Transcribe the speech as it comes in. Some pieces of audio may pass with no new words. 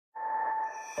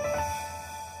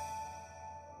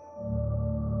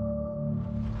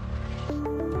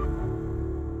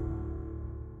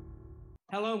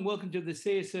Hello and welcome to the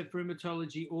CSF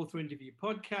Rheumatology Author Interview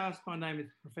Podcast. My name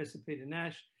is Professor Peter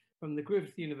Nash from the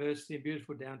Griffith University in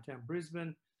beautiful downtown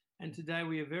Brisbane. And today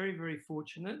we are very, very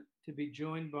fortunate to be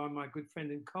joined by my good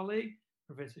friend and colleague,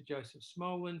 Professor Josef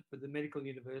Smolen for the Medical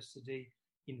University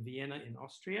in Vienna in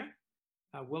Austria.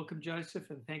 Welcome, Josef,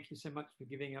 and thank you so much for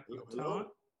giving up your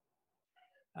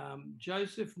time.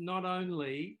 Josef not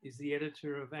only is the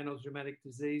editor of Annals Rheumatic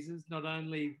Diseases, not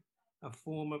only a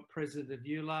former president of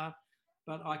EULAR,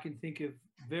 but I can think of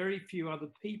very few other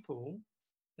people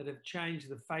that have changed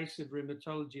the face of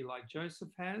rheumatology like Josef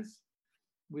has,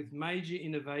 with major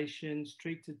innovations,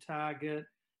 treat to target,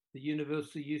 the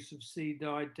universal use of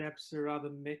CDI, DAPSA,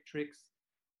 other metrics.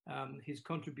 His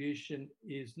contribution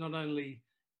is not only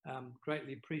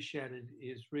greatly appreciated,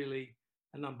 is really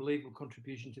an unbelievable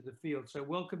contribution to the field. So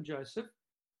welcome, Josef.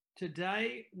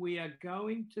 Today, we are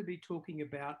going to be talking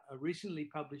about a recently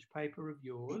published paper of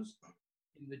yours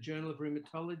in the Journal of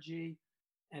Rheumatology,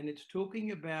 and it's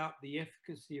talking about the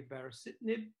efficacy of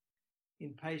baricitinib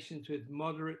in patients with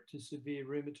moderate to severe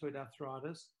rheumatoid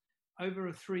arthritis over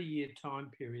a 3-year time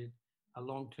period, a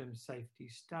long-term safety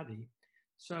study.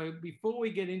 So before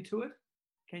we get into it,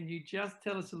 can you just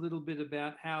tell us a little bit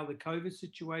about how the COVID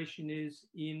situation is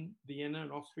in Vienna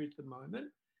and Austria at the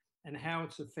moment and how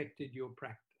it's affected your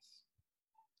practice?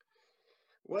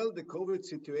 Well, the COVID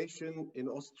situation in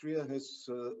Austria has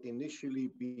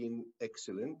initially been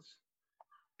excellent,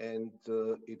 and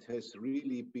it has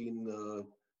really been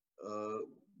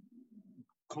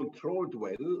controlled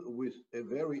well with a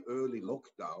very early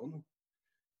lockdown.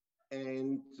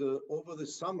 And over the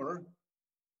summer,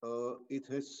 it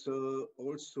has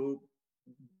also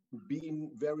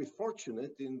been very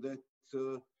fortunate in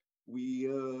that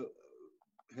we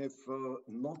have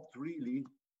not really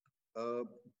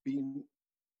been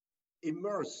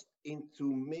immersed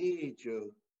into major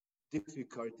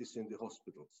difficulties in the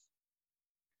hospitals.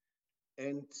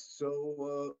 And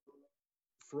so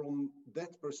from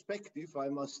that perspective, I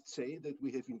must say that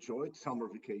we have enjoyed summer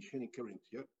vacation in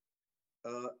Carinthia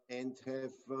and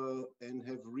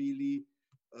have really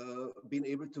been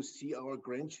able to see our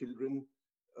grandchildren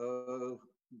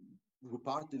who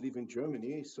partly live in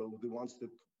Germany, so the ones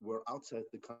that were outside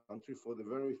the country for the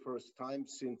very first time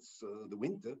since the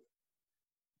winter.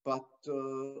 But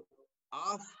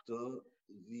after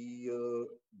the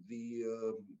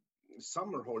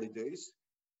summer holidays,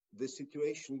 the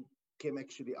situation came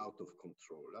actually out of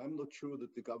control. I'm not sure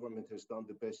that the government has done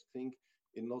the best thing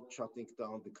in not shutting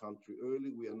down the country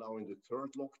early. We are now in the third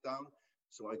lockdown.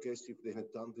 So I guess if they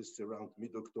had done this around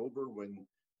mid-October when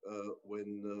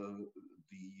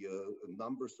the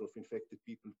numbers of infected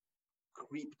people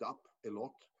creeped up a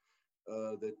lot,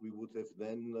 that we would have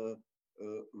then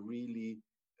really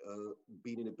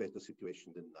been in a better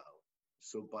situation than now.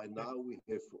 So by now we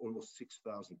have almost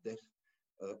 6,000 deaths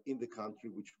in the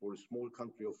country, which for a small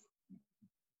country of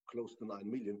close to 9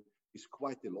 million is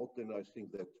quite a lot, and I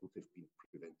think that would have been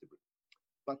preventable.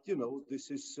 But you know,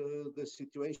 this is the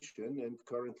situation, and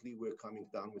currently we're coming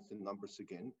down with the numbers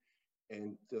again.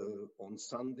 And on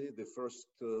Sunday, the first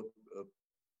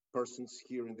persons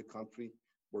here in the country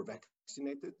were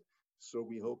vaccinated. So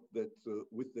we hope that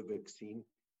with the vaccine,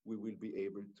 we will be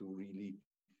able to really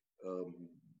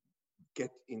get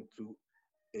into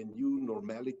a new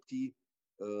normality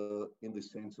in the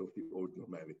sense of the old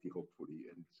normality, hopefully.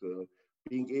 And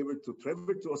being able to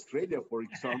travel to Australia, for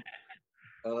example,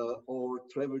 or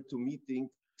travel to meetings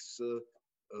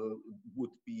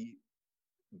would be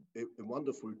a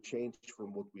wonderful change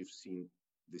from what we've seen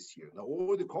this year. Now,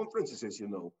 all the conferences, as you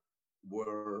know,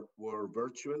 were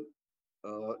virtual.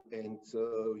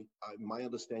 My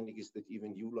understanding is that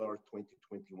even EULAR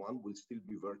 2021 will still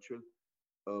be virtual,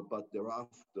 but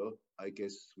thereafter, I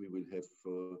guess we will have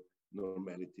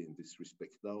normality in this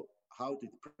respect. Now, how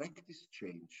did practice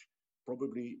change?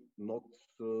 Probably not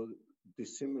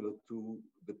dissimilar to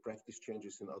the practice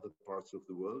changes in other parts of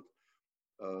the world.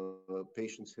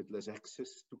 Patients had less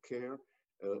access to care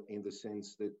in the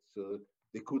sense that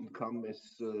they couldn't come as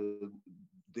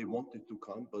they wanted to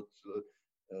come, but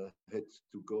had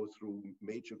to go through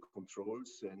major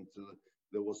controls, and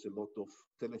there was a lot of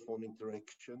telephone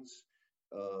interactions.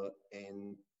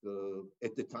 And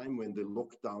at the time when the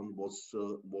lockdown was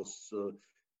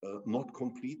not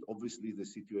complete, obviously the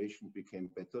situation became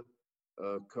better.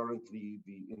 Currently,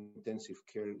 the intensive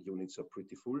care units are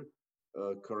pretty full.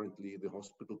 Currently, the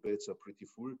hospital beds are pretty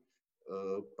full.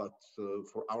 But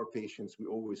for our patients, we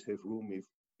always have room if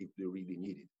they really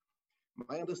need it.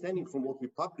 My understanding from what we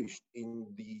published in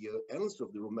the Annals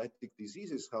of the Rheumatic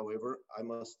Diseases, however, I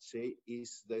must say,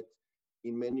 is that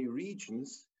in many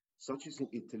regions, such as in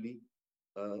Italy,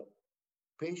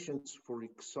 patients, for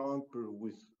example,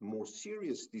 with more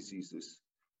serious diseases,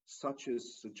 such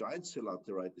as giant cell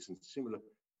arteritis and similar,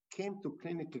 came to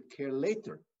clinical care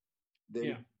later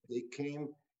than they came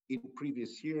in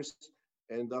previous years.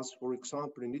 And thus, for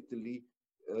example, in Italy,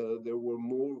 there were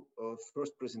more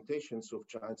first presentations of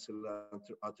giant cell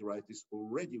arteritis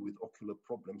already with ocular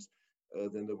problems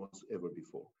than there was ever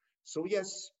before. So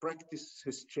yes, practice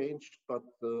has changed, but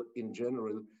in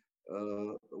general,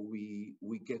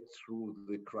 we get through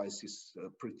the crisis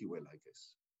pretty well, I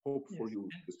guess. Hope for you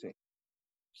the same.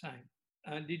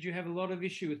 Same. Did you have a lot of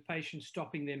issue with patients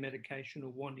stopping their medication or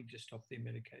wanting to stop their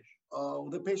medication?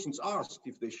 The patients asked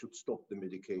if they should stop the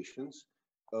medications,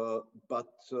 but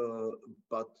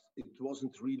it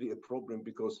wasn't really a problem,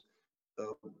 because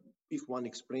if one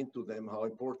explained to them how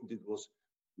important it was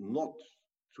not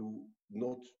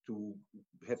to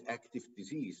have active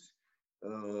disease,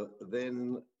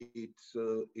 then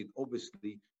it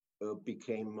obviously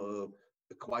became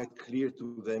quite clear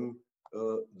to them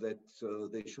that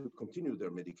they should continue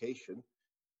their medication.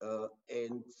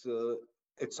 And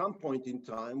at some point in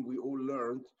time, we all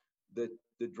learned that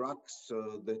the drugs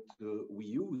that we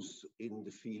use in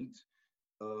the field,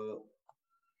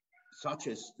 such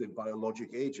as the biologic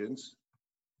agents,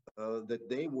 that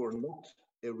they were not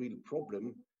a real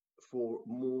problem for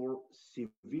more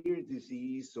severe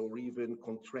disease or even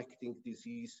contracting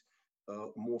disease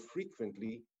more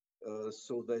frequently,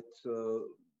 so that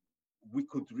we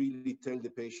could really tell the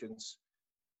patients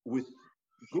with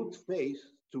good faith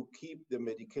to keep the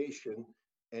medication.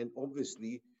 And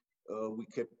obviously, we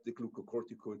kept the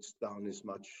glucocorticoids down as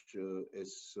much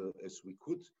as we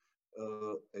could.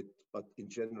 But in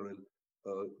general,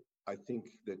 I think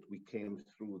that we came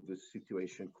through the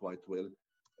situation quite well,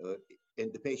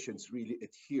 and the patients really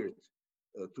adhered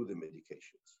to the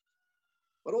medications.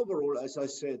 But overall, as I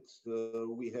said,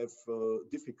 we have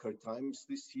difficult times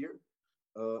this year,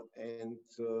 and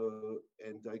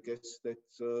I guess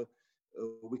that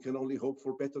we can only hope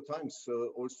for better times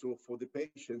also for the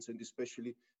patients, and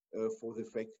especially for the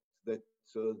fact that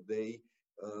they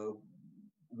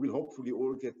will hopefully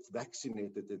all get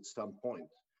vaccinated at some point.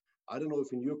 I don't know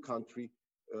if in your country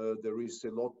there is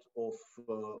a lot of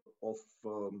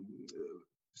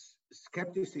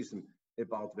skepticism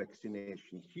about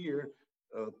vaccination. Here,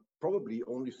 probably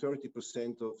only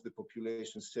 30% of the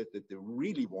population said that they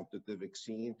really wanted the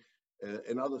vaccine.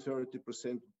 Another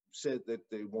 30% said that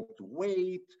they want to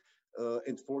wait,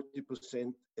 and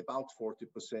 40%, about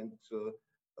 40%,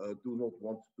 do not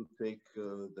want to take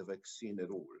the vaccine at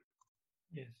all.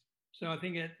 Yes. So I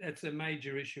think that's a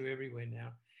major issue everywhere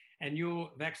now. And your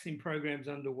vaccine program's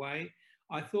underway.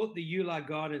 I thought the EULAR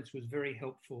guidance was very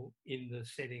helpful in the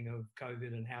setting of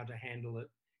COVID and how to handle it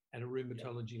at a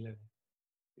rheumatology level.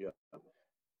 Yeah.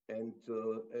 And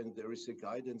there is a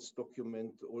guidance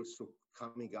document also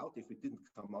coming out, if it didn't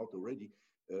come out already,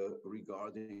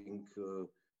 regarding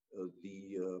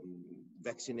the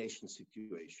vaccination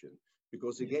situation.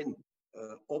 Because again,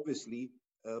 obviously,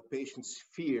 patients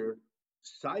fear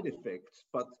side effects,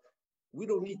 but we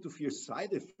don't need to fear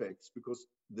side effects, because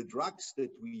the drugs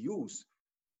that we use,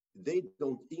 they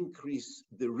don't increase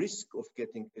the risk of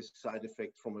getting a side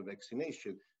effect from a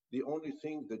vaccination. The only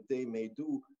thing that they may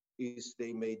do is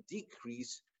they may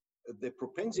decrease the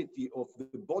propensity of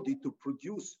the body to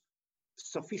produce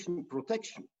sufficient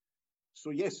protection. So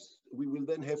yes, we will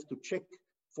then have to check,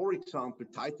 for example,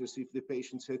 titers, if the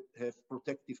patients have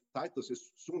protective titers,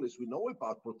 as soon as we know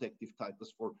about protective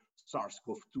titers for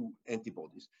SARS-CoV-2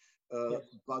 antibodies.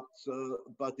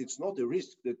 But it's not a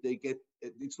risk that they get,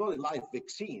 it's not a live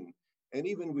vaccine. And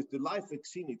even with the live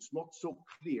vaccine, it's not so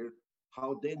clear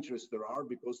how dangerous they are,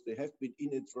 because there have been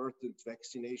inadvertent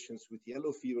vaccinations with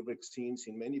yellow fever vaccines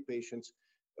in many patients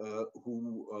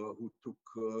who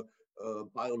took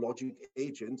biologic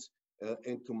agents.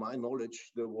 And to my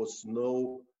knowledge, there was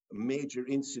no major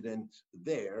incident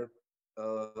there.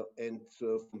 And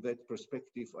from that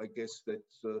perspective, I guess that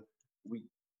we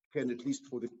can, at least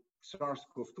for the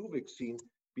SARS-CoV-2 vaccine,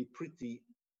 be pretty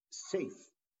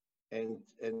safe and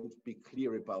be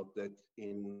clear about that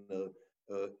in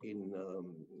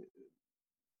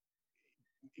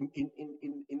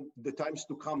the times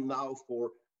to come now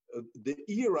for the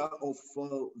era of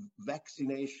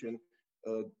vaccination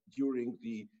during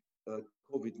the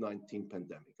COVID-19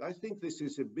 pandemic. I think this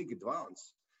is a big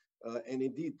advance. And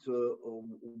indeed,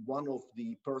 one of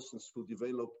the persons who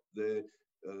developed the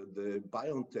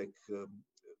BioNTech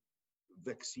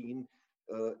vaccine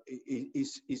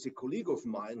is a colleague of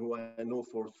mine who I know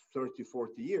for 30,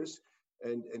 40 years.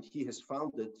 And he has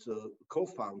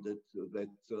co-founded that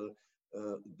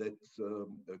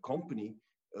company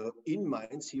In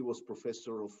Mainz, he was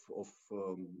professor of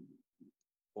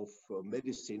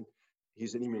medicine.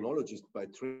 He's an immunologist by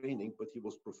training, but he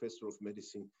was professor of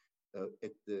medicine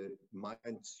at the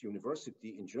Mainz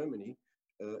University in Germany.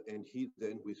 And he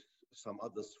then, with some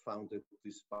others, founded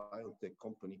this biotech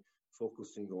company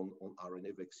focusing on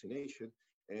RNA vaccination.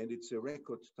 And it's a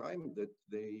record time that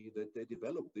they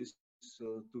developed this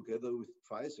together with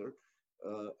Pfizer.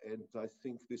 And I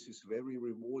think this is very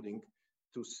rewarding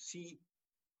to see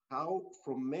how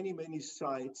from many, many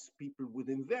sides, people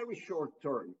within very short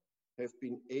term have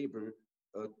been able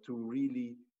to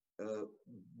really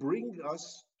bring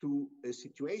us to a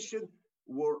situation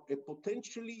where a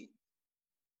potentially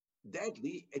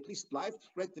deadly, at least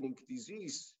life-threatening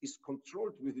disease is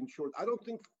controlled within short. I don't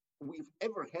think we've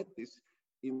ever had this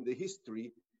in the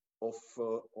history of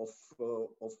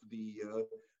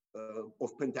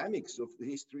pandemics, of the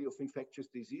history of infectious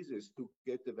diseases, to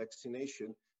get the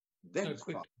vaccination that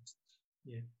fast.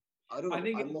 Yeah, I don't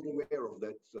know. I'm not aware of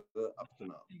that up to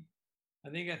now. I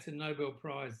think that's a Nobel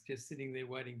Prize just sitting there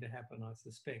waiting to happen, I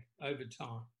suspect, over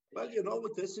time. Well, you know,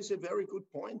 this is a very good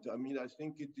point. I mean, I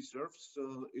think it deserves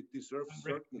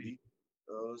certainly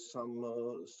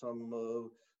some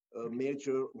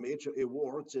major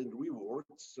awards and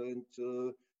rewards. And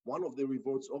one of the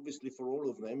rewards, obviously, for all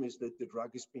of them is that the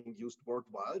drug is being used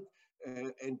worldwide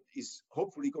and is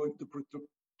hopefully going to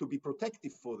be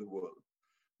protective for the world.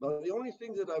 Now, the only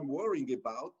thing that I'm worrying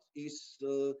about is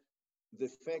the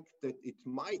fact that it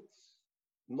might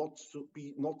not so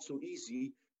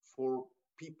easy for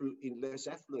people in less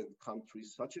affluent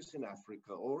countries, such as in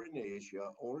Africa or in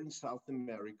Asia or in South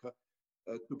America,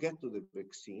 to get to the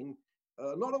vaccine,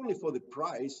 not only for the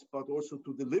price, but also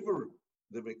to deliver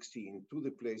the vaccine to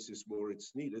the places where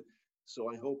it's needed. So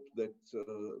I hope that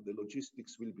the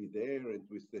logistics will be there, and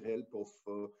with the help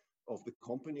of the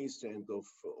companies and of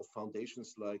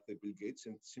foundations like the Bill Gates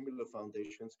and similar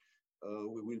foundations,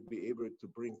 we will be able to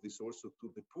bring this also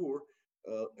to the poor,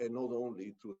 and not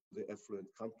only to the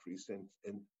affluent countries, and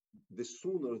the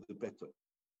sooner the better.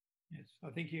 Yes, I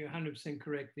think you're 100%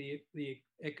 correct. The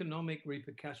economic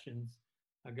repercussions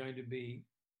are going to be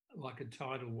like a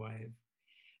tidal wave.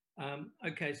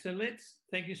 Okay, so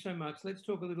thank you so much. Let's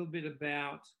talk a little bit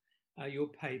about your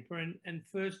paper. And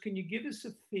first, can you give us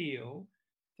a feel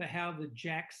for how the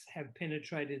JAKs have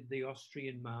penetrated the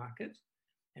Austrian market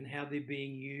and how they're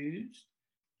being used?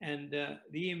 And the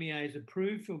EMEA has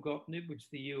approved filgotinib, which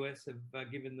the US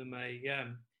have given them a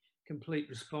complete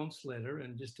response letter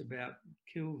and just about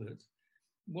killed it.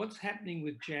 What's happening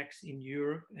with JAKs in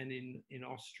Europe and in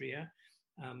Austria?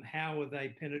 How are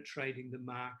they penetrating the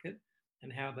market,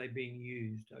 and how are they being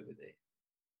used over there?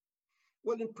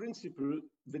 Well, in principle,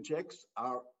 the JAKs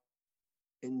are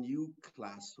a new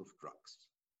class of drugs.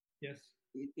 Yes.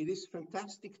 It is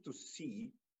fantastic to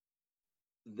see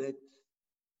that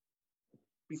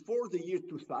before the year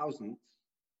 2000,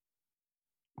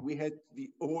 we had the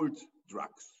old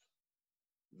drugs,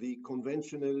 the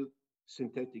conventional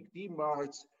synthetic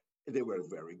DMARDs. They were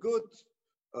very good.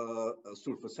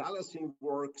 Sulfasalazine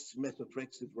works,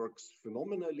 methotrexate works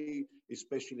phenomenally,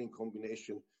 especially in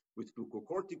combination with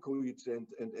glucocorticoids. And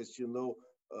as you know,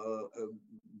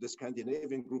 the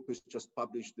Scandinavian group has just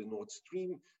published the Nord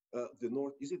Stream,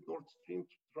 is it Nord Stream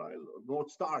trial? Nord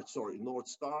Star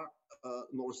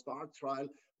trial,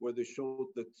 where they showed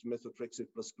that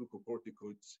methotrexate plus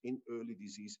glucocorticoids in early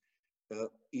disease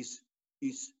is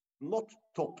not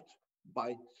topped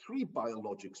by 3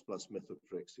 biologics plus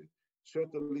methotrexate: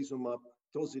 certolizumab,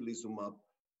 tocilizumab,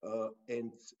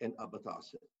 and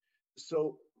abatacept.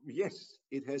 So yes,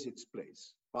 it has its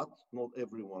place, but not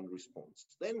everyone responds.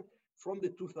 Then from the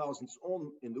 2000s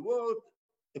on in the world,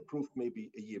 approved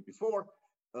maybe a year before,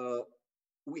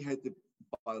 we had the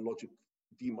biologic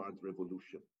DMARD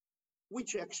revolution,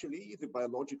 which actually the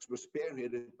biologics were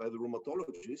spearheaded by the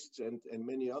rheumatologists, and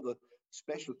many other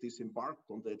specialties embarked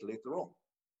on that later on.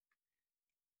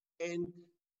 And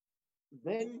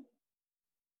then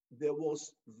there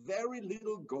was very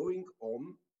little going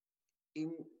on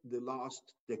in the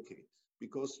last decade,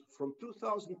 because from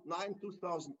 2009,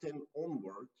 2010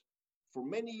 onward, for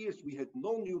many years, we had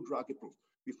no new drug approved.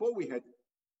 Before, we had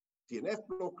TNF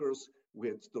blockers, we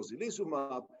had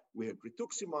tocilizumab, we had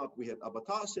rituximab, we had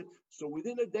abatacept. So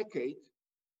within a decade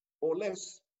or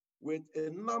less, we had a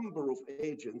number of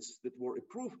agents that were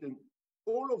approved, and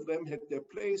all of them had their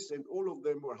place, and all of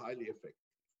them were highly effective.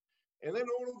 And then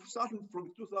all of a sudden,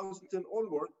 from 2010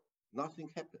 onward, nothing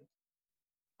happened,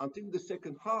 until the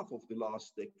second half of the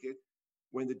last decade,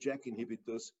 when the JAK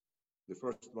inhibitors, the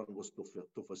first one was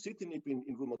tofacitinib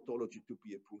in rheumatology to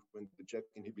be approved when the JAK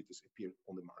inhibitors appeared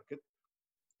on the market.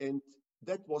 And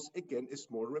that was again a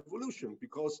small revolution,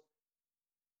 because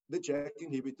the JAK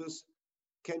inhibitors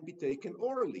can be taken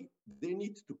orally. They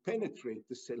need to penetrate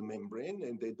the cell membrane,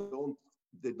 and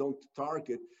they don't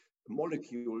target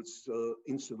molecules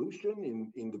in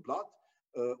solution in the blood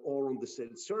or on the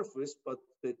cell surface, but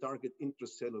they target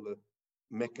intracellular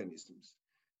mechanisms.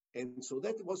 And so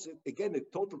that was, again, a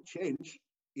total change,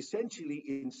 essentially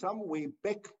in some way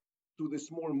back to the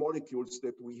small molecules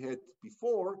that we had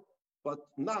before, but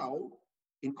now,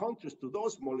 in contrast to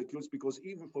those molecules, because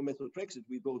even for methotrexate,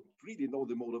 we don't really know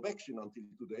the mode of action until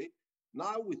today,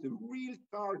 now with a real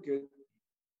target,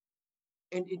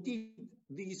 and indeed,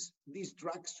 these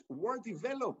drugs were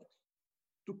developed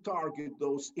to target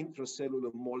those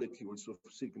intracellular molecules of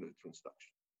signal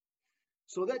transduction.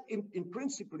 So that in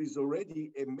principle is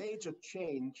already a major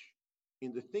change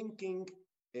in the thinking,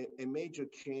 a major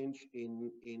change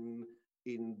in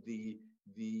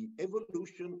the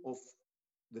evolution of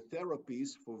the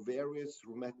therapies for various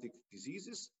rheumatic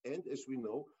diseases. And as we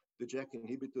know, the JAK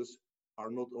inhibitors are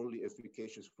not only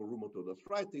efficacious for rheumatoid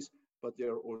arthritis, but they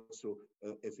are also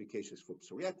efficacious for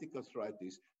psoriatic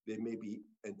arthritis. They may be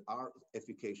and are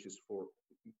efficacious for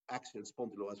axial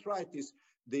spondyloarthritis.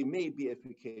 They may be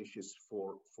efficacious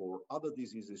for other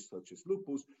diseases such as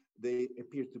lupus. They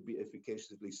appear to be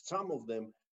efficacious, at least some of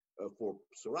them, for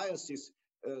psoriasis.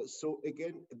 So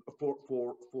again, for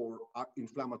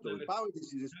inflammatory bowel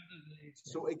diseases.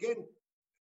 So again,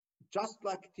 just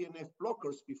like TNF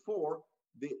blockers before,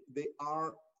 they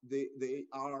are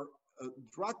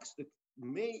drugs that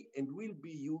may and will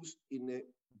be used in a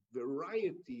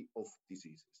variety of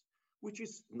diseases, which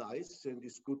is nice and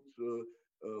is good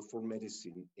for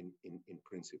medicine in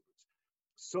principles.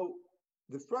 So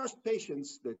the first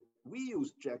patients that we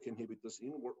used JAK inhibitors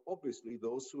in were obviously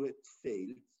those who had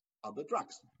failed other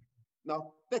drugs.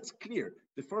 Now, that's clear.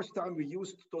 The first time we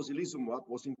used tocilizumab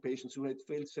was in patients who had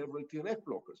failed several TNF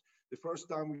blockers. The first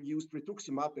time we used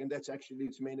rituximab, and that's actually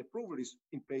its main approval, is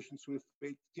in patients who have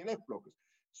failed TNF blockers.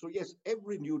 So yes,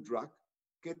 every new drug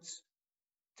gets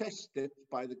tested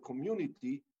by the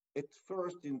community at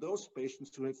first in those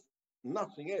patients who have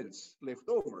nothing else left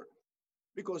over,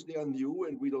 because they are new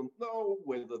and we don't know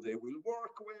whether they will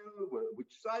work well,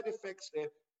 which side effects they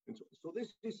have. And so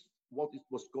this is what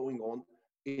was going on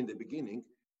in the beginning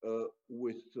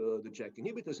with the JAK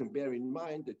inhibitors. And bear in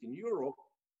mind that in Europe,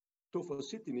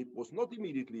 tofacitinib was not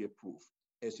immediately approved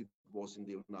as it was in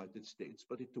the United States,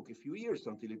 but it took a few years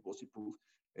until it was approved.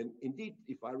 And indeed,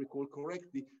 if I recall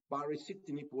correctly,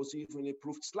 baricitinib was even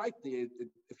approved slightly,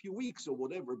 a few weeks or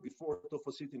whatever, before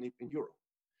tofacitinib in Europe.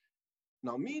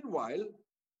 Now, meanwhile,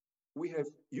 we have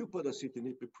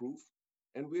upadacitinib approved,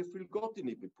 and we have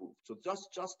filgotinib approved. So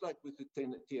just like with the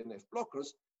TNF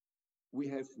blockers, we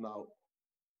have now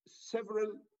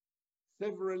several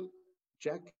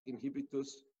JAK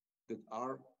inhibitors that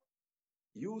are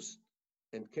used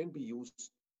and can be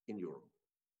used in Europe.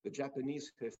 The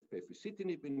Japanese have efficacy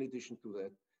in addition to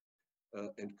that,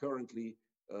 and currently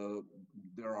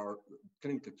there are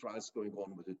clinical trials going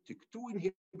on with a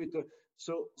TYK2 inhibitor.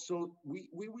 So we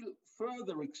will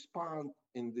further expand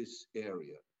in this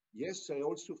area. Yes, I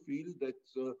also feel that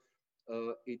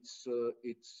it's a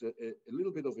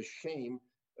little bit of a shame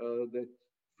that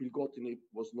filgotinib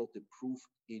was not approved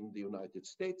in the United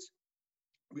States.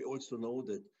 We also know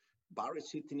that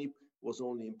baricitinib was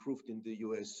only approved in the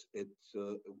US at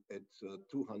 2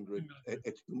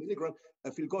 milligrams.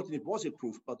 Filgotinib was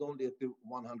approved, but only at the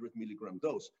 100 milligram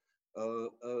dose.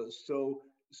 So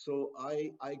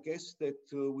I guess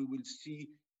that we will see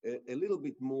a little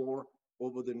bit more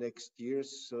over the next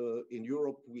years. In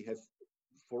Europe, we have,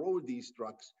 for all these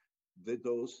drugs, the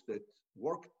dose that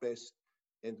worked best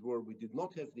and where we did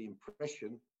not have the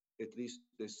impression, at least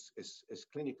as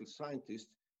clinical scientists,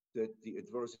 that the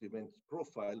adverse event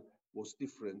profile was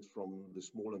different from the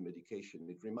smaller medication.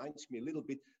 It reminds me a little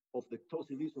bit of the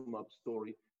tocilizumab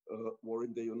story, where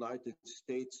in the United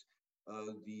States,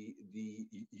 the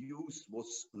use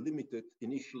was limited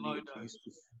initially at least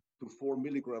to 4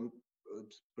 milligrams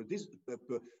for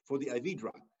the IV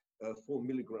drug, 4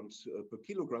 milligrams per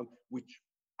kilogram, which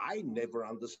I never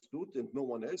understood and no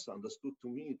one else understood. To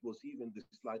me, it was even the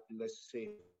slightly less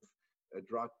safe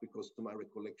drug, because to my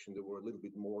recollection, there were a little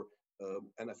bit more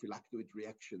anaphylactic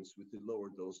reactions with the lower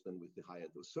dose than with the higher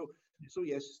dose. So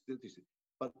yes, still this.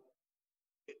 But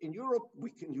in Europe, we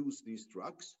can use these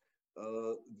drugs.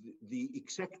 The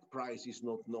exact price is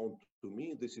not known to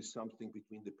me. This is something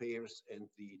between the payers and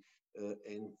the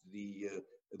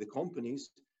companies.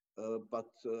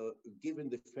 But given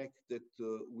the fact that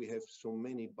we have so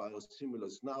many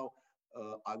biosimilars now,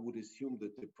 I would assume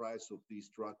that the price of these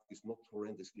drugs is not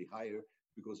horrendously higher,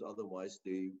 because otherwise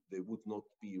they would not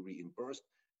be reimbursed.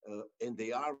 And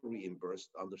they are reimbursed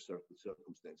under certain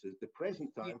circumstances. At the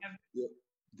present time,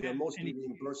 they're mostly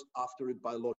reimbursed after a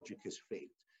biologic has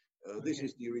failed. This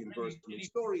is the reimbursement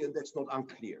story, and that's not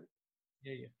unclear.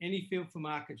 Yeah. Any feel for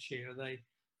market share? Are they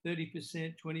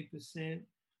 30%, 20%?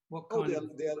 What Oh, kind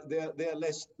of? They're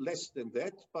less than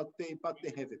that, but they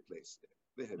have a place there.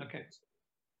 They have a place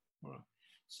there. All right.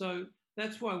 So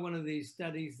that's why one of these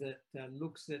studies that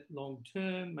looks at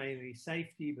long-term, mainly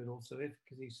safety, but also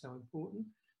efficacy is so important.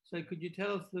 So could you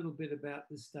tell us a little bit about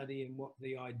the study and what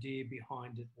the idea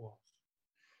behind it was?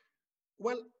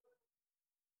 Well,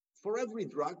 for every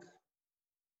drug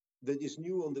that is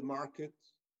new on the market,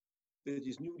 that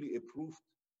is newly approved,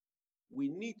 we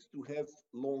need to have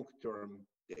long-term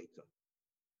data.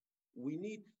 We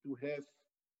need to have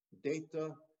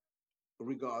data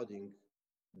regarding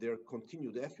their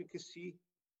continued efficacy,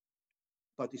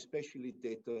 but especially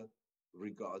data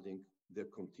regarding their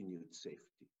continued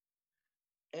safety.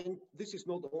 And this is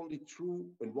not only true,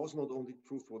 and was not only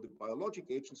true for the biologic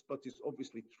agents, but is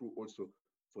obviously true also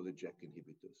for the JAK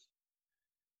inhibitors.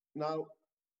 Now,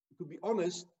 to be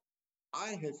honest, I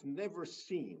have never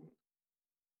seen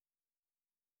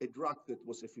a drug that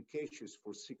was efficacious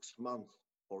for 6 months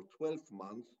or 12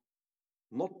 months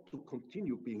not to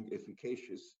continue being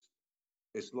efficacious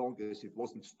as long as it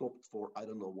wasn't stopped for I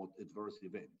don't know what adverse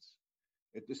events.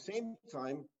 At the same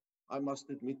time, I must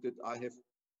admit that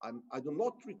I do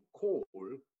not recall,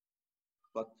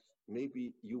 but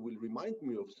maybe you will remind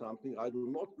me of something, I do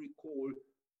not recall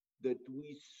that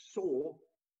we saw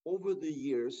over the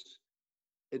years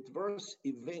adverse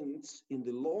events in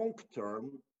the long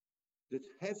term that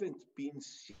haven't been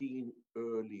seen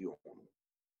early on.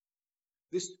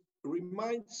 This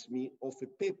reminds me of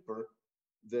a paper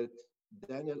that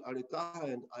Daniel Aretaha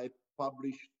and I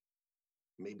published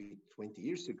maybe 20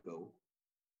 years ago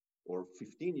or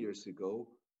 15 years ago,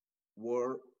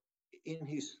 where in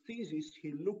his thesis,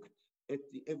 he looked at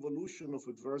the evolution of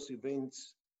adverse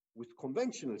events with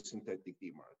conventional synthetic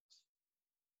DMARDs,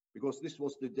 because this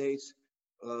was the days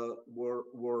where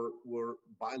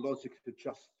biologics had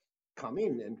just come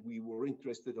in, and we were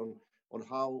interested on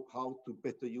how to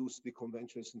better use the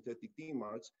conventional synthetic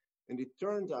DMARDs. And it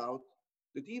turned out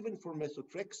that even for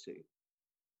methotrexate,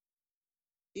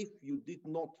 if you did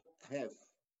not have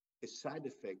a side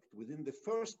effect within the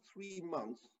first 3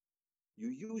 months, you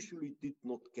usually did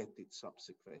not get it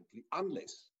subsequently,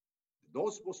 unless the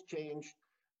dose was changed,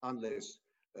 unless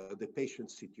the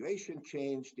patient's situation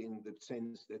changed in the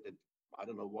sense that I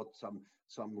don't know what,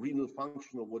 some renal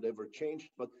function or whatever changed.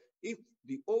 But if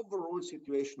the overall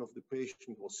situation of the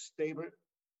patient was stable,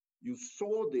 you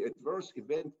saw the adverse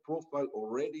event profile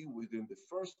already within the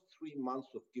first 3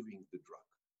 months of giving the drug.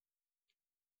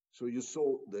 So you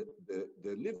saw the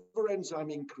liver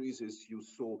enzyme increases, you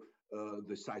saw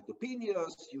the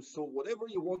cytopenias, you saw whatever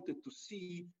you wanted to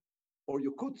see, or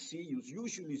you could see, you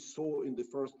usually saw in the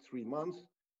first 3 months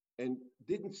and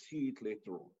didn't see it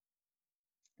later on.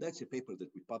 That's a paper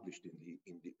that we published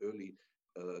in the early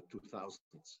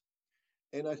 2000s.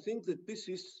 And I think that this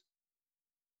is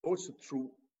also true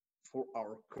for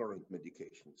our current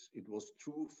medications. It was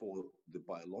true for the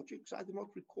biologics. I do not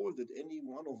recall that any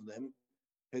one of them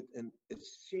had a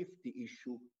safety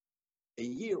issue a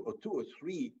year or 2 or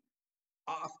 3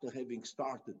 after having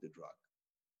started the drug.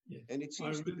 Yes. And it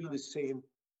seems to be the same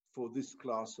for this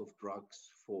class of drugs,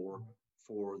 for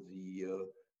the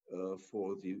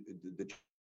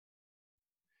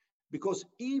because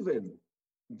even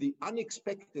the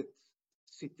unexpected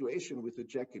situation with the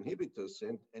JAK inhibitors,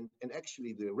 and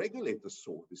actually the regulators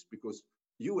saw this, because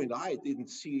you and I didn't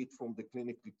see it from the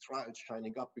clinical trials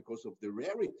shining up because of the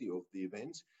rarity of the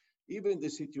events. Even the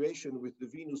situation with the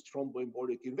venous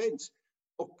thromboembolic events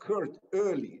occurred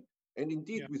early. And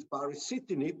indeed, with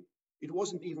baricitinib, it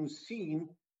wasn't even seen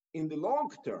in the long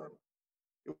term.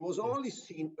 It was only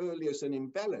seen early as an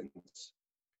imbalance.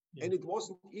 And it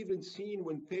wasn't even seen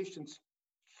when patients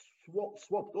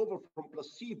swapped over from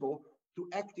placebo to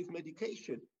active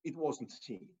medication. It wasn't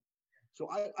seen. So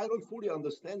I don't fully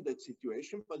understand that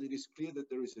situation, but it is clear that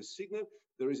there is a signal.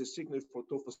 There is a signal for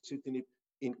tofacitinib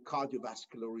in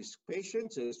cardiovascular risk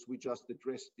patients, as we just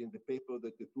addressed in the paper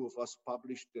that the two of us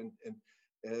published and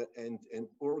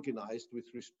organized with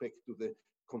respect to the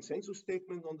consensus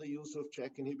statement on the use of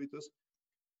JAK inhibitors.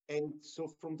 And so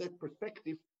from that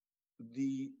perspective,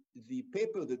 the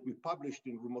paper that we published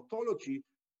in Rheumatology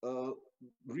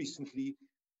recently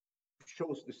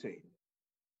shows the same.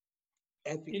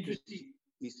 Efficacy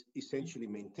is essentially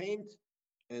maintained,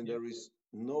 and there is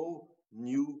no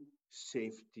new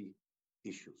safety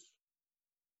issues.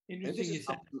 Interesting. And this is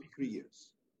up to 3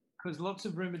 years. Because lots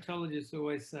of rheumatologists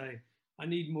always say, I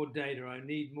need more data, I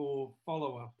need more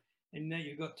follow-up. And now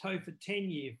you've got TOFA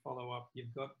 10-year follow-up,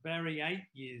 you've got Barry 8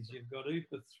 years, you've got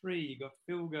UPA 3, you've got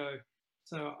Filgo.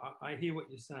 So I hear what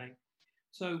you're saying.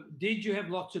 So did you have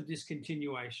lots of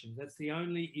discontinuations? That's the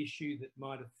only issue that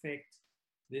might affect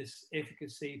this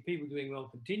efficacy. People doing well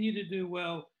continue to do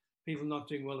well. People not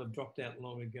doing well have dropped out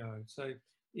long ago. So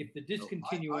if the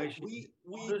discontinuation...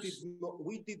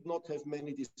 We did not have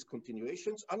many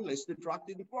discontinuations unless the drug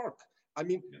didn't work. I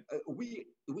mean, we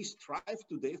strive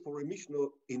today for remission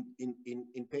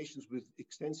in patients with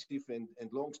extensive and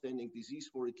long-standing disease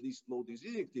for at least low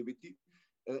disease activity.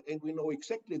 And we know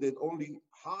exactly that only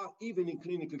half, even in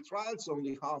clinical trials,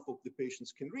 only half of the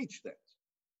patients can reach that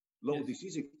low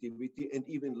disease activity, and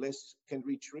even less can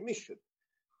reach remission.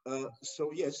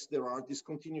 So yes, there are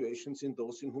discontinuations in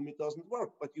those in whom it doesn't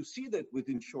work, but you see that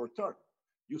within short term.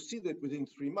 You see that within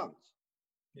 3 months.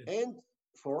 Yes. And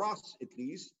for us, at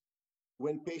least,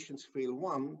 when patients fail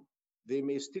one, they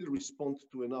may still respond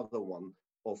to another one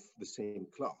of the same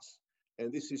class.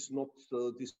 And this is not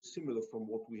dissimilar from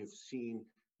what we have seen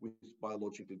with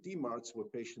biological DMARDs, where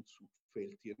patients who fail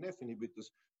TNF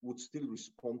inhibitors would still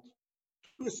respond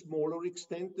to a smaller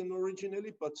extent than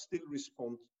originally, but still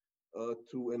respond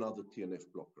to another TNF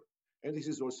blocker. And this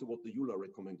is also what the EULAR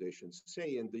recommendations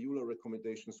say. And the EULAR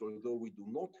recommendations, although we do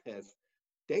not have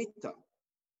data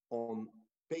on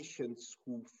patients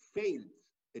who failed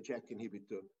a JAK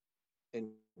inhibitor and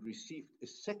received a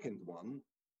second one,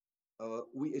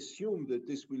 we assume that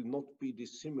this will not be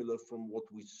dissimilar from what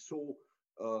we saw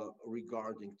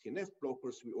regarding TNF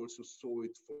blockers. We also saw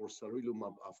it for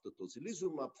sarilumab after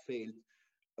tocilizumab failed.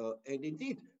 And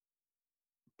indeed,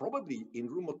 probably in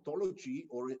rheumatology,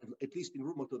 or at least in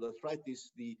rheumatoid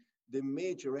arthritis, the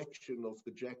major action of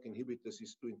the JAK inhibitors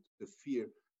is to interfere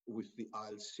with the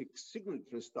IL-6 signal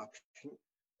transduction.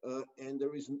 And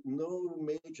there is no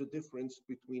major difference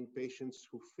between patients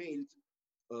who failed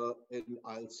an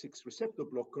IL-6 receptor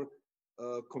blocker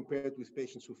compared with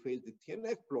patients who failed the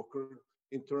TNF blocker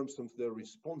in terms of their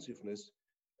responsiveness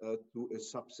to a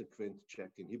subsequent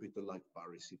JAK inhibitor like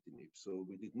baricitinib. So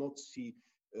we did not see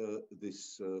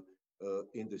this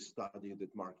in the study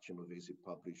that Mark Genovese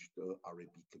published, RA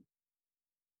Beacon.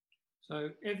 So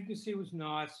efficacy was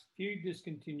nice, few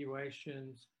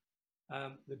discontinuations,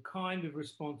 the kind of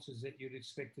responses that you'd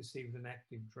expect to see with an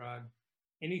active drug.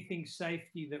 Anything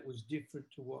safety that was different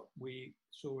to what we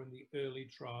saw in the early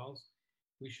trials.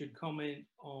 We should comment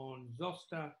on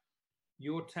Zoster,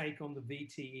 your take on the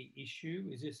VTE issue.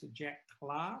 Is this a JAK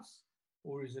class,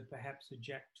 or is it perhaps a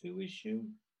JAK2 issue,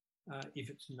 if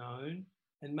it's known?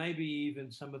 And maybe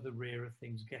even some of the rarer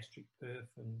things, gastric perf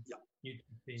and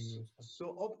neutropenia.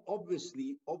 So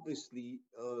obviously,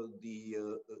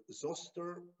 the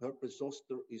zoster, herpes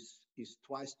zoster, is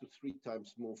twice to 3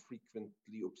 times more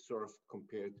frequently observed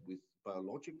compared with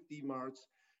biologic DMARDs.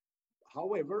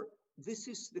 However, this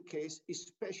is the case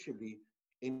especially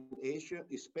in Asia,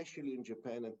 especially in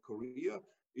Japan and Korea.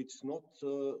 It's not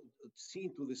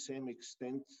seen to the same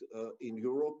extent in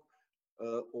Europe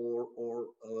or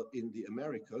in the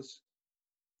Americas.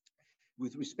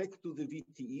 With respect to the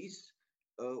VTEs,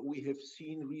 we have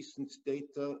seen recent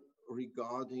data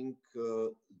regarding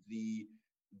the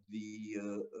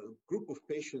group of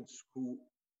patients who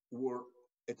were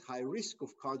at high risk of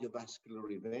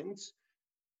cardiovascular events.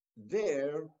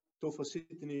 There,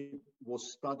 tofacitinib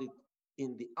was studied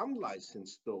in the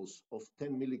unlicensed dose of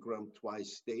 10 milligram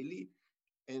twice daily,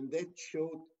 and that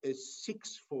showed a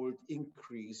 6-fold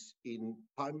increase in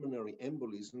pulmonary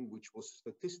embolism, which was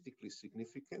statistically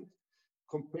significant,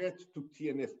 compared to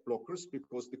TNF blockers,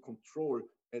 because the control,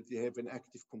 and they have an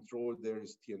active control, there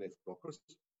is TNF blockers.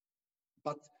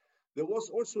 But there was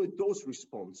also a dose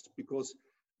response, because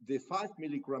the 5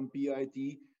 milligram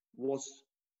BID was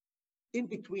in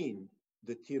between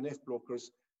the TNF blockers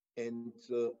and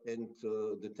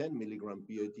the 10 milligram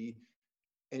BID.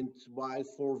 And while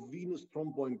for venous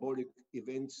thromboembolic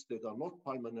events that are not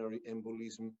pulmonary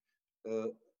embolism,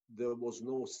 there was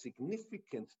no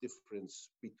significant difference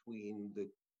between the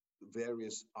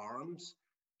various arms,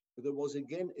 there was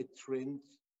again a trend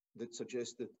that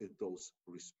suggested a dose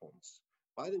response.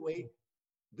 By the way,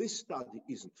 this study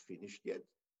isn't finished yet,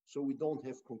 so we don't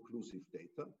have conclusive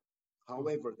data.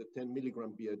 However, the 10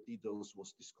 milligram BID dose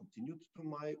was discontinued to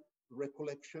my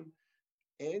recollection,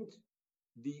 and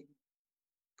the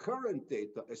current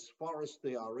data, as far as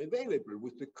they are available,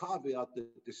 with the caveat that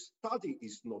the study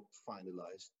is not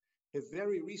finalized, have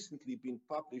very recently been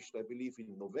published, I believe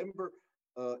in November,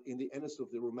 in the Annals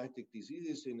of the Rheumatic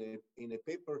Diseases in a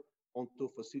paper on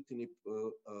tofacitinib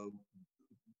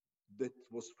that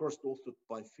was first authored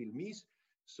by Phil Mees.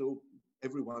 So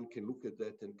everyone can look at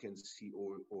that and can see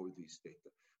all these data.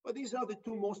 But these are the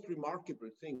two most remarkable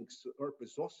things,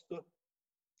 herpes zoster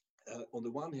on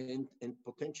the one hand and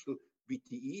potential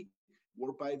VTE,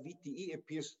 whereby VTE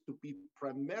appears to be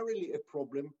primarily a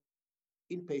problem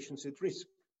in patients at risk.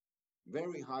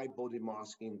 Very high body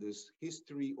mass index,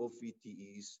 history of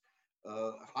VTEs,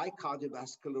 high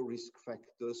cardiovascular risk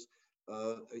factors,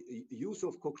 use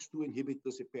of COX-2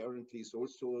 inhibitors apparently is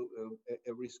also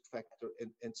a risk factor,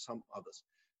 and some others.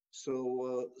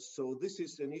 So this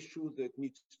is an issue that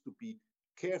needs to be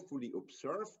carefully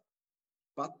observed,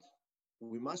 but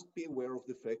we must be aware of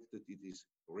the fact that it is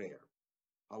rare.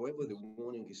 However, the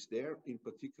warning is there, in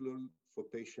particular for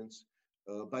patients.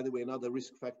 By the way, another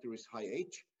risk factor is high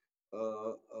age.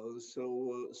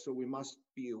 So we must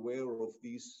be aware of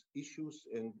these issues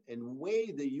and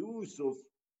weigh the use of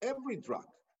every drug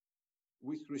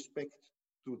with respect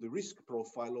to the risk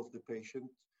profile of the patient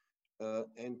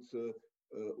and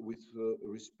with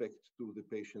respect to the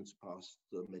patient's past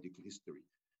medical history.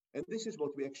 And this is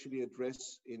what we actually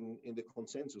address in the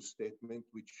consensus statement,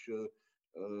 which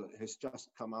has just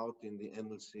come out in the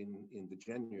Annals in the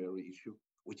January issue,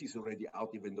 which is already out,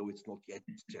 even though it's not yet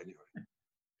January.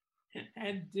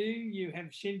 And do you have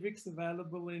Shingrix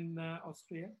available in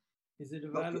Austria? Is it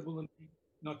available?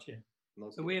 Not yet.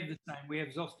 Not so yet. We have the same. We have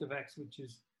Zostavax, which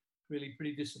is really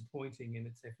pretty disappointing in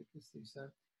its efficacy.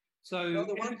 So now,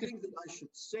 the one thing that I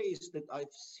should say is that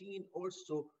I've seen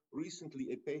also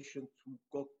recently a patient who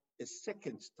got a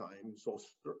second time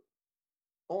zoster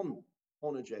on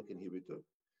a JAK inhibitor.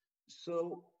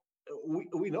 So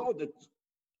we know that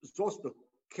zoster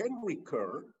can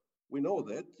recur. We know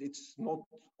that it's not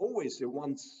always a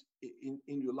once in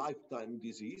your lifetime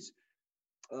disease,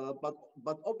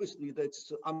 but obviously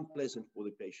that's unpleasant for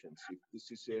the patients. If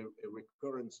this is a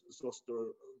recurrent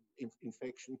zoster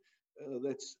infection,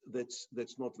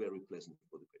 that's not very pleasant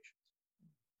for the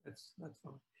patients. That's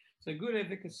fine. So good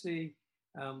efficacy,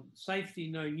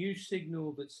 safety, no new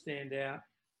signal that stand out.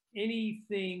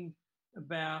 Anything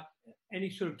about any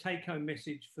sort of take-home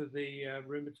message for the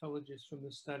rheumatologists from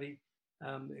the study?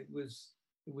 It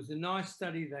was a nice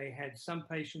study. They had some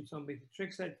patients on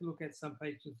methotrexate to look at, some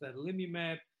patients had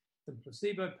adalimumab, some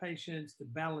placebo patients to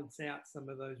balance out some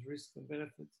of those risks and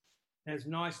benefits. It has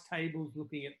nice tables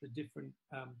looking at the different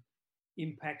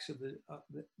impacts of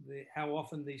how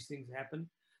often these things happen.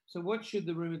 So what should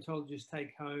the rheumatologist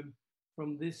take home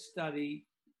from this study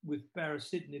with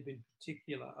baricitinib in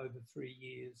particular over 3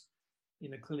 years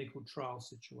in a clinical trial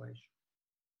situation?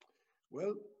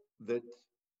 Well, that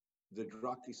the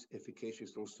drug is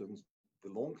efficacious also in the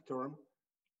long term,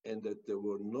 and that there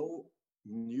were no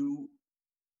new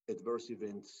adverse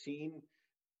events seen,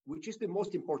 which is the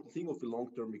most important thing of the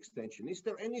long-term extension. Is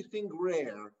there anything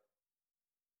rare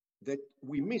that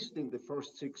we missed in the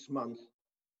first 6 months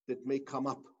that may come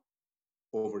up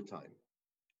over time?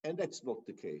 And that's not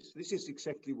the case. This is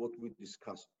exactly what we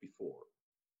discussed before,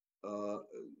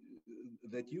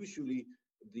 that usually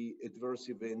the adverse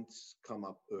events come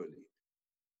up early.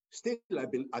 Still,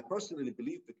 I personally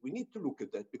believe that we need to look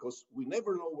at that, because we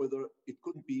never know whether it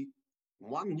could be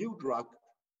one new drug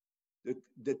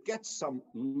that gets some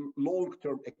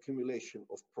long-term accumulation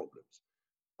of problems.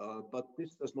 But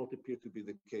this does not appear to be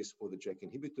the case for the JAK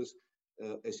inhibitors,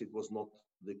 as it was not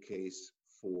the case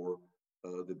for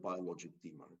the biologic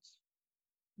DMARDs.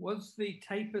 Was the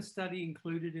TAPER study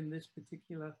included in this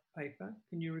particular paper?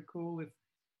 Can you recall if,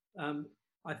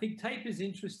 I think TAPER is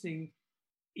interesting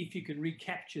if you can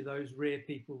recapture those rare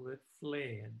people that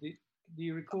flare. Do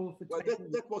you recall if well,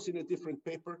 that was in a different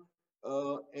paper.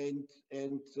 And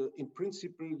in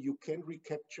principle, you can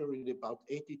recapture in about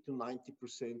 80 to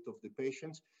 90% of the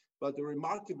patients. But the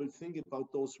remarkable thing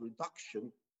about dose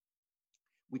reduction,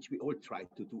 which we all try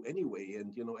to do anyway,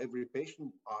 and every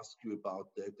patient asks you about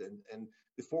that, and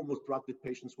the foremost drug that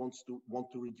patients want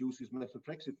to reduce is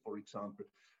methotrexate, for example.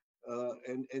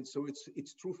 And so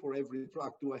it's true for every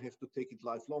drug. Do I have to take it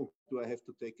lifelong? Do I have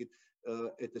to take it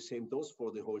at the same dose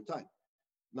for the whole time?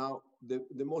 Now,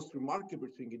 the most remarkable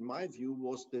thing in my view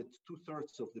was that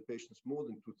 2/3 of the patients, more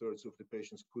than 2/3 of the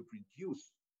patients, could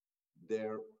reduce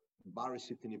their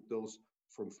baricitinib dose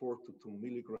from 4 to 2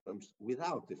 milligrams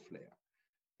without the flare.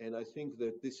 And I think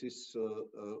that this is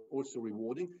also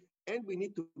rewarding. And we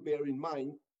need to bear in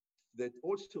mind that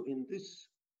also in this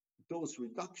dose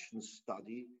reduction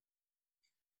study,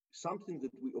 something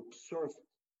that we observed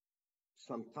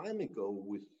some time ago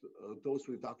with dose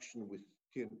reduction with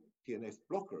TNF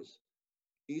blockers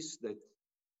is that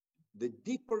the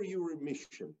deeper your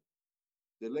remission,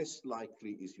 the less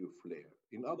likely is your flare.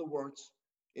 In other words,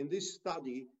 in this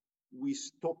study, we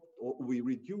stopped or we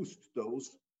reduced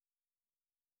those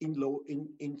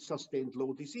in sustained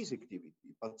low disease activity.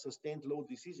 But sustained low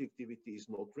disease activity is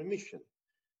not remission.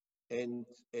 And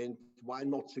why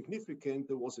not significant?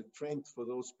 There was a trend for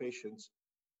those patients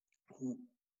who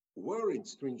were in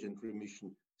stringent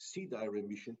remission, CDI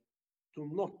remission, to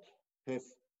not have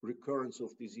recurrence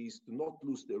of disease, to not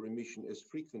lose their remission as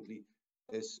frequently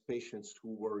as patients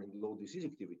who were in low disease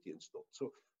activity and stopped.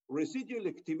 So residual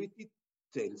activity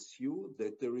tells you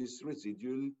that there is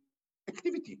residual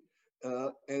activity.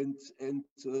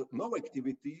 No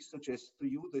activity suggests to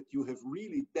you that you have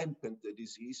really dampened the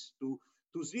disease to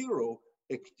zero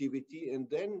activity, and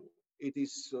then it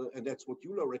is, and that's what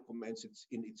EULAR recommends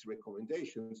in its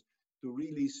recommendations, to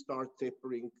really start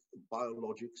tapering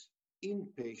biologics in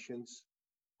patients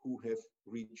who have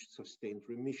reached sustained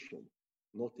remission,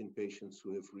 not in patients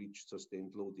who have reached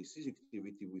sustained low disease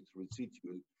activity with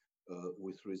residual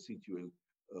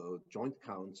joint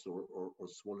counts or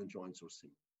swollen joints or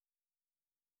similar.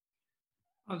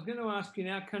 I was going to ask, in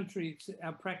our country, it's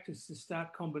our practice to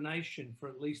start combination for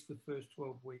at least the first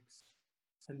 12 weeks.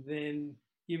 And then,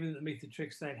 given that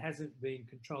methotrexate hasn't been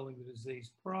controlling the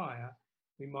disease prior,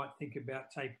 we might think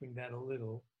about tapering that a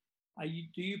little.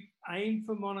 Do you aim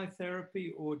for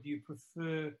monotherapy, or do you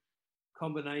prefer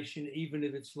combination even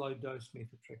if it's low dose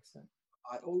methotrexate?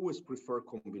 I always prefer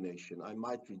combination. I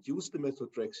might reduce the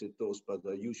methotrexate dose, but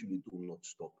I usually do not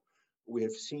stop. We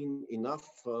have seen enough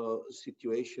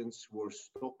situations where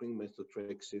stopping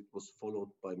methotrexate was followed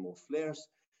by more flares.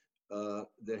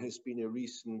 There has been a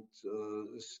recent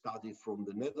study from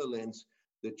the Netherlands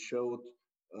that showed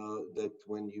that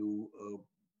when you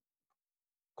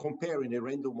compare in a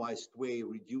randomized way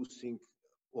reducing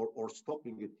or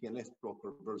stopping a TNF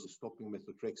blocker versus stopping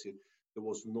methotrexate, there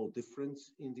was no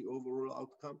difference in the overall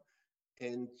outcome.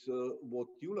 And what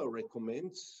EULAR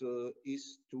recommends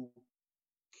is to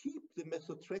keep the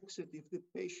methotrexate if the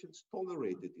patients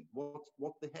tolerated it.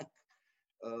 What the heck?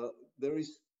 There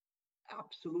is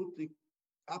absolutely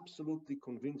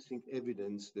convincing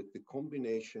evidence that the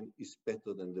combination is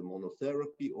better than the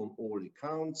monotherapy on all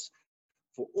accounts.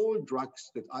 For all drugs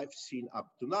that I've seen up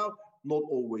to now, not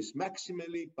always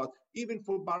maximally, but even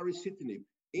for baricitinib,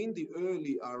 in the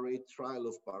early RA trial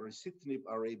of baricitinib,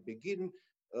 RA Begin,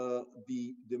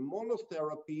 the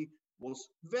monotherapy was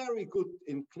very good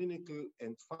in clinical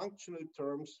and functional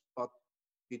terms, but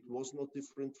it was not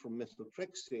different from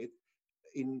methotrexate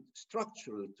in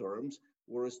structural terms,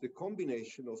 whereas the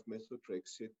combination of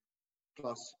methotrexate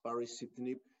plus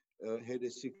baricitinib had a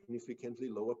significantly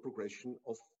lower progression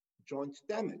of joint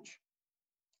damage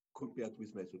compared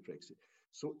with methotrexate.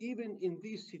 So even in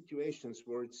these situations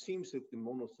where it seems that the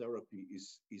monotherapy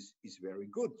is very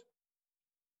good,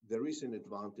 there is an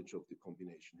advantage of the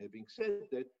combination. Having said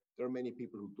that, there are many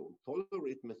people who don't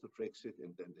tolerate methotrexate,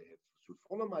 and then they have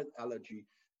sulfonamide allergy.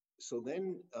 So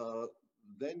then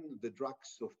the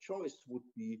drugs of choice would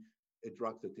be a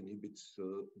drug that inhibits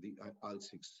the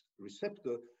IL-6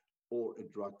 receptor, or a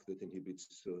drug that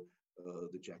inhibits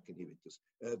the JAK inhibitors,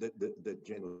 the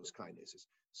Janus kinases.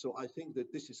 So I think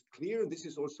that this is clear, and this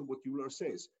is also what EULAR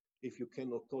says. If you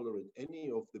cannot tolerate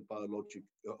any of the biologic,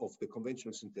 of the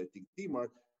conventional synthetic DMARD,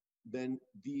 then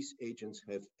these agents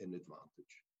have an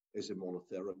advantage as a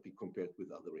monotherapy compared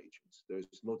with other agents. There's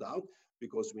no doubt,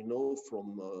 because we know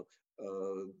from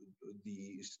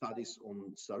the studies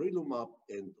on sarilumab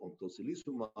and on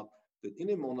tocilizumab that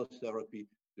in a monotherapy,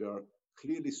 they are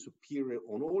clearly superior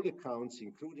on all accounts,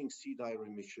 including CDI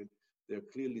remission. They're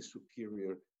clearly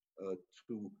superior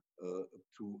to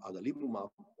adalimumab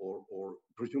or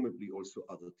presumably also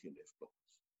other TNF blockers.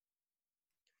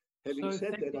 Having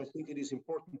said that, I think it is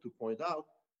important to point out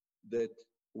that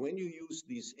when you use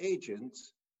these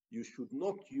agents, you should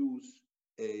not use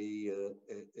a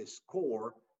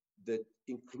score that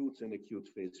includes an acute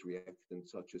phase reactant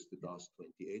such as the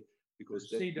DAS28, because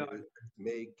that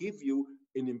may give you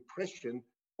an impression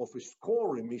of a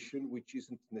score remission, which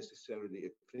isn't necessarily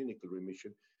a clinical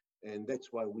remission. And that's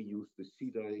why we use the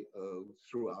CDI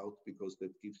throughout, because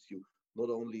that gives you not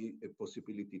only a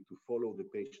possibility to follow the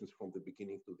patients from the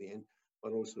beginning to the end,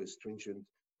 but also a stringent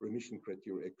remission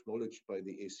criteria acknowledged by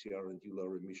the ACR and EULAR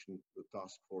remission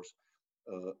task force,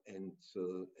 and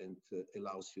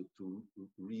allows you to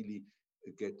really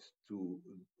get to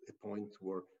a point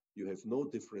where you have no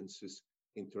differences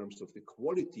in terms of the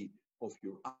quality of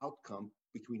your outcome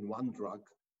between one drug,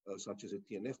 such as a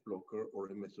TNF blocker or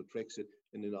a methotrexate,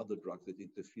 and another drug that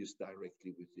interferes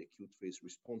directly with the acute phase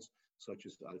response, such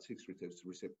as the IL-6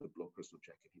 receptor blockers or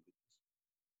JAK inhibitors.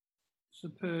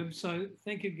 Superb. So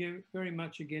thank you very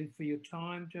much again for your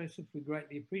time, Joseph. We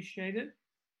greatly appreciate it.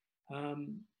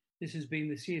 This has been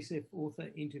the CSF Author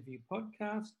Interview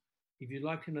Podcast. If you'd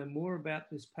like to know more about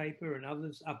this paper and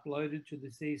others uploaded to the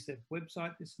CSF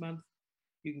website this month,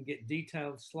 you can get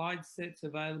detailed slide sets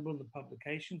available in the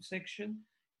publication section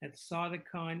at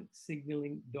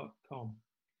cytokinesignaling.com.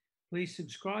 Please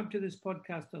subscribe to this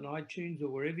podcast on iTunes or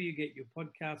wherever you get your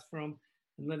podcasts from,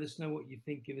 and let us know what you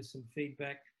think. Give us some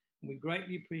feedback. And we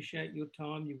greatly appreciate your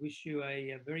time. We wish you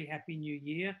a very happy new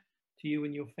year to you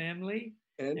and your family.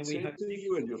 And we hope to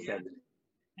you and your family.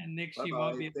 And next Bye-bye. year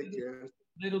might be a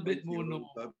little bit more normal.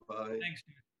 Bye-bye. Thanks.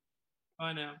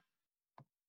 Bye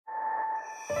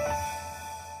now.